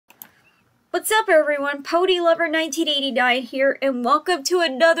What's up, everyone? Ponylover1989 here, and welcome to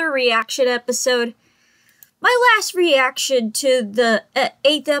another reaction episode. My last reaction to the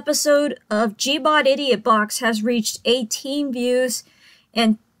 8th episode of Gmod Idiot Box has reached 18 views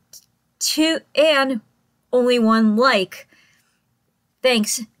and only 1 like.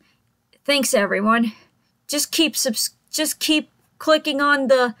 Thanks, everyone. Just keep clicking on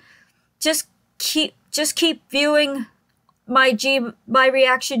the, just keep viewing my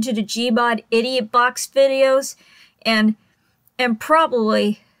reaction to the Gmod Idiot Box videos, and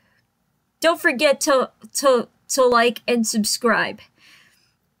probably don't forget to like and subscribe.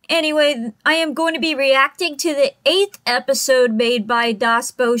 Anyway, I am going to be reacting to the 8th episode made by Das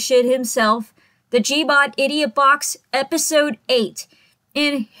Bullshit himself, the Gmod Idiot Box episode 8.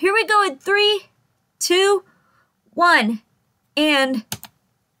 And here we go in 3, 2, 1, and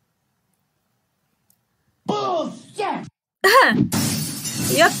bullshit!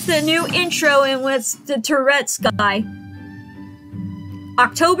 Yep, the new intro and with the Tourette's guy.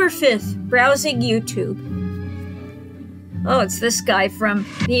 October 5th, browsing YouTube. Oh, it's this guy from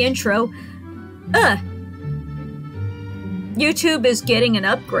the intro. YouTube is getting an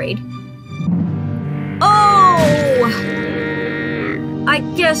upgrade. Oh! I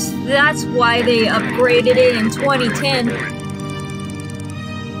guess that's why they upgraded it in 2010.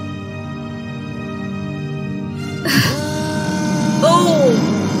 Oh!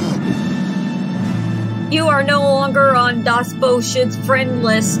 You are no longer on Das Bullshit's friend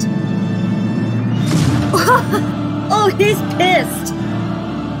list. Oh, he's pissed!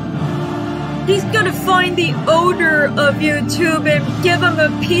 He's gonna find the owner of YouTube and give him a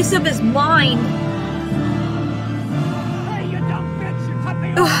piece of his mind. Hey, you dumb bitch! You cut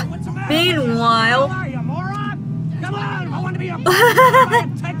me off! What's the matter? Meanwhile... Are you, moron? Come on! I want to be a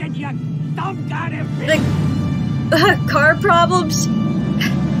I'm taking you dumb goddamn bitch! Car problems?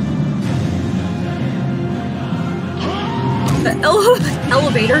 The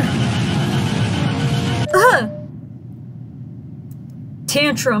elevator.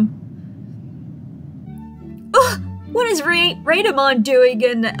 Tantrum. What is Raidamon doing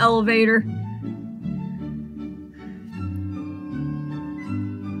in the elevator?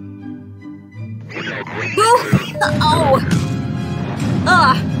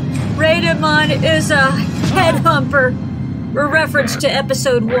 Raidamon is a head humper, a reference to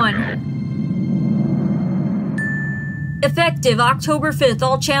episode 1. Effective October 5th,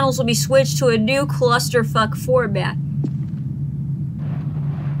 all channels will be switched to a new clusterfuck format.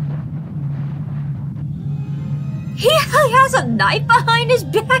 He has a knife behind his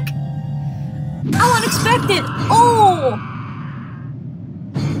back? How unexpected! Oh!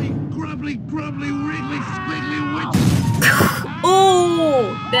 Grubbly, wiggly, squiggly,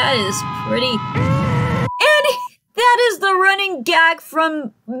 Oh, that is pretty. And that is the running gag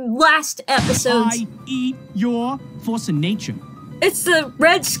from last episodes. I eat your force of nature. It's the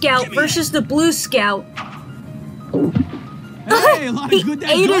Red Scout versus the Blue Scout. Hey, a lot he of good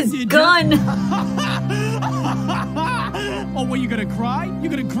that ate does his it, gun. Oh, what, you gonna cry? You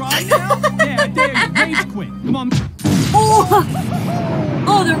gonna cry now? Yeah, there, rage quit. Come on.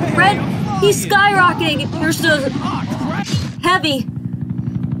 Oh, the red, he's skyrocketing. There's the heavy.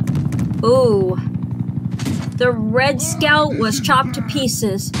 Ooh. The Red Scout was chopped to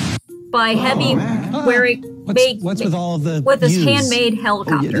pieces by Heavy wearing what's with all of the with his handmade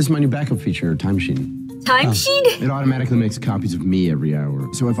helicopter. Oh, yeah, this is my new backup feature, Time Machine. Time Machine? It automatically makes copies of me every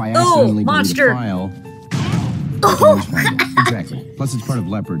hour. So if I accidentally delete a file, exactly. Plus it's part of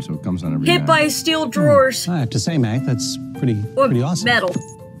Leopard, so it comes on every Hit by steel drawers. I have to say, Mac, that's pretty awesome. Metal.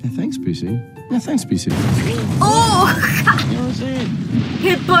 Yeah, thanks, PC. Yeah, thanks, PC. Oh!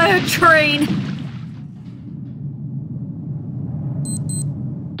 Hit by a train.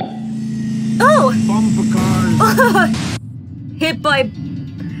 Oh! Bumper cars. Hit by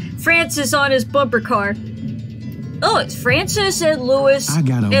Francis on his bumper car. Oh, it's Francis and Lewis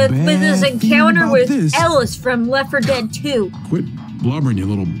with his encounter with Ellis from Left 4 Dead 2. Quit blubbering, you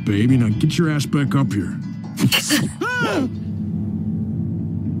little baby. Now get your ass back up here.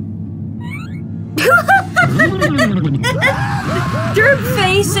 Derp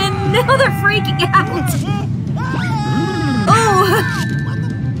face, and now they're freaking out. Oh!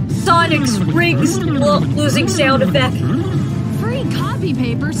 Sonic's rings losing sound effect. Free copy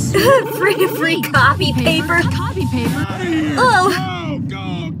papers. free copy paper. Copy paper. Oh!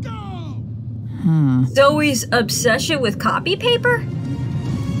 Go! Zoe's obsession with copy paper?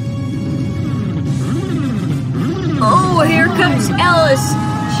 Oh, here comes Alice.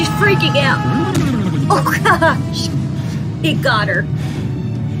 She's freaking out. Oh gosh! He got her.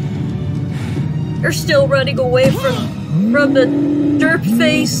 They're still running away from the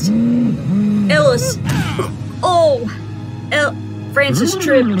derp-faced Ellis. Oh, Francis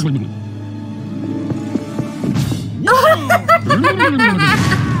tripped.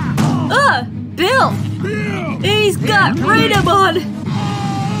 Bill! He's got Renamon!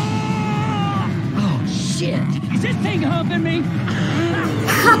 Oh, shit. Is this thing humping me?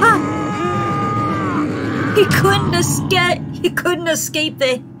 He couldn't escape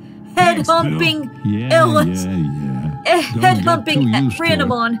the head-humping Ellis. Head-humping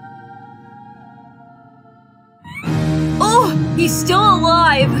Renamon. Oh, he's still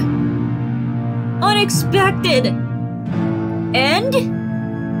alive! Unexpected! And?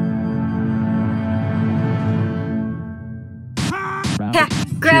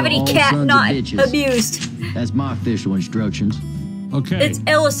 Gravity cat not abused. That's my official instructions. Okay. It's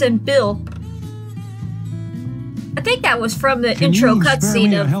Ellis and Bill. I think that was from the intro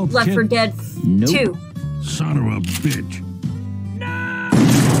cutscene of Left 4 Dead 2. Son of a bitch.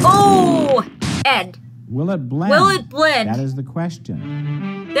 Oh! Ed. Will it blend? Will it blend? That is the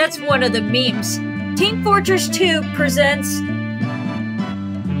question. That's one of the memes. Team Fortress 2 presents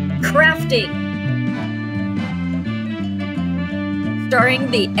Crafting.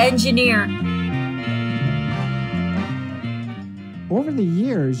 Starring the engineer. Over the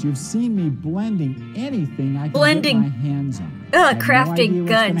years, you've seen me blending anything I can get my hands on. Crafting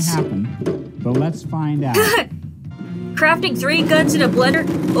guns. What's gonna happen, but let's find out. Crafting 3 guns in a blender?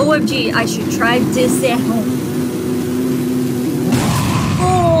 OMG, I should try this at home.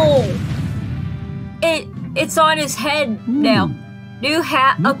 Oh! It's on his head now. New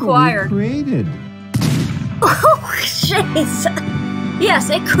hat acquired. What we created. Oh, jeez. Yes,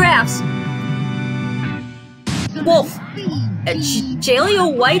 it crafts. Wolf.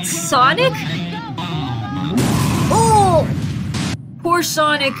 Jaleo White Sonic? Oh! Poor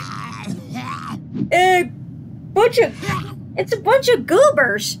Sonic. It's a bunch of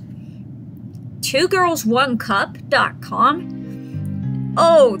goobers. 2girls1cup.com.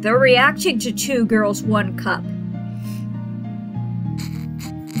 Oh, they're reacting to 2 Girls 1 Cup.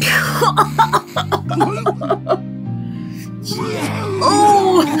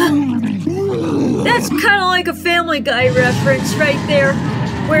 Oh! That's kind of like a Family Guy reference right there,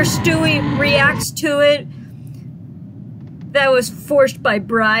 where Stewie reacts to it. That was forced by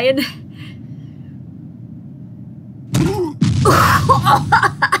Brian.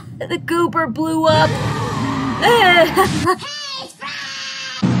 The goober blew up.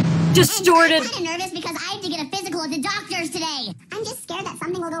 Distorted. I'm kind of nervous because I have to get a physical at the doctor's today. I'm just scared that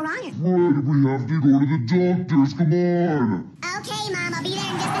something will go wrong. Why do we have to go to the doctors? Come on. Okay, Mom, I'll be there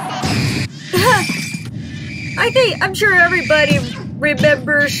in just a second. I'm sure everybody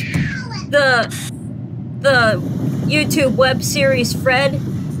remembers the YouTube web series Fred.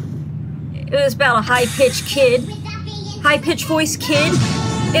 It was about a high-pitched voice kid,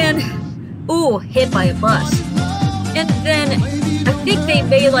 and hit by a bus. And then I think they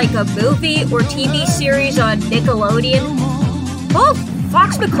made like a movie or TV series on Nickelodeon. Oh,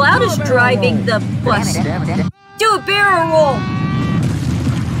 Fox McCloud is driving the bus. Do a barrel roll.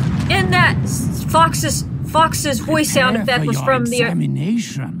 And that Fox's voice sound effect was from the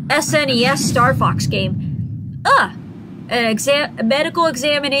SNES Star Fox game. A medical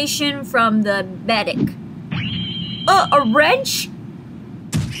examination from the medic. A wrench?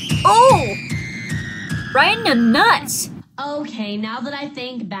 Oh! Right in the nuts. Okay, now that I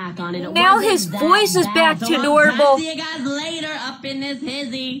think back on it, now his voice is back to normal. See you guys later up in this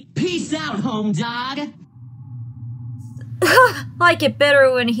hizzy. Peace out, home dog. Like it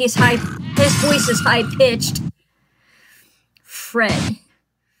better when his voice is high pitched. Fred.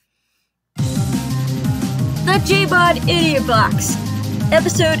 The Gmod Idiot Box.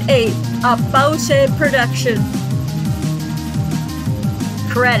 Episode 8. A Bowshead production.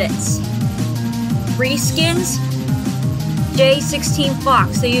 Credits. Free skins. J16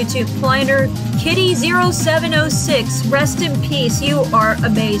 Fox, the YouTube Pliner, Kitty0706, rest in peace, you are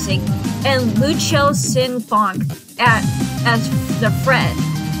amazing, and Luchel Sin Fong as the Fred.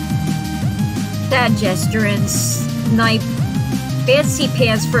 Dad Jester and Snipe Fancy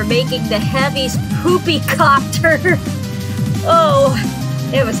Pants for making the Heavy's poopy copter. Oh,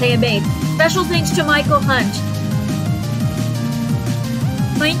 it was handmade. Special thanks to Michael Hunt.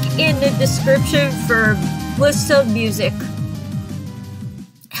 Link in the description for list of music.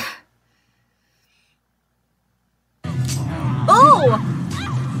 Oh!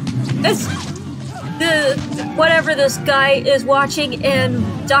 It's whatever this guy is watching, and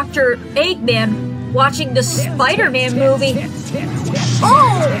Dr. Eggman watching the Spider-Man movie.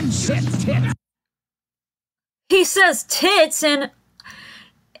 Oh! He says tits, and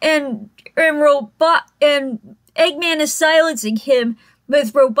Eggman is silencing him,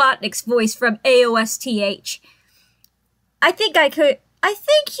 with Robotnik's voice from AOSTH. I think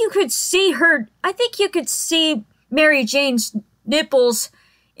you could see her. I think you could see Mary Jane's nipples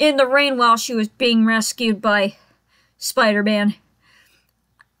in the rain while she was being rescued by Spider-Man.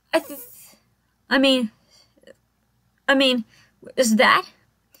 I mean, is that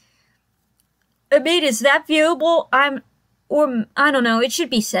viewable? I don't know. It should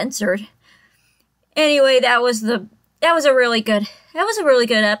be censored. Anyway, that was a really good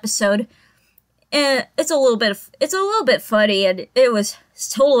episode. And it's a little bit funny, and it was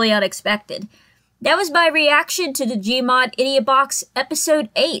totally unexpected. That was my reaction to the Gmod Idiot Box episode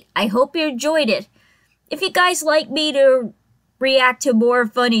 8. I hope you enjoyed it. If you guys like me to react to more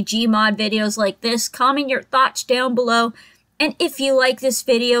funny Gmod videos like this, comment your thoughts down below. And if you like this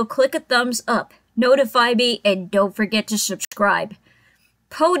video, click a thumbs up, notify me, and don't forget to subscribe.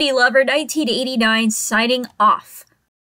 Ponylover1989 signing off.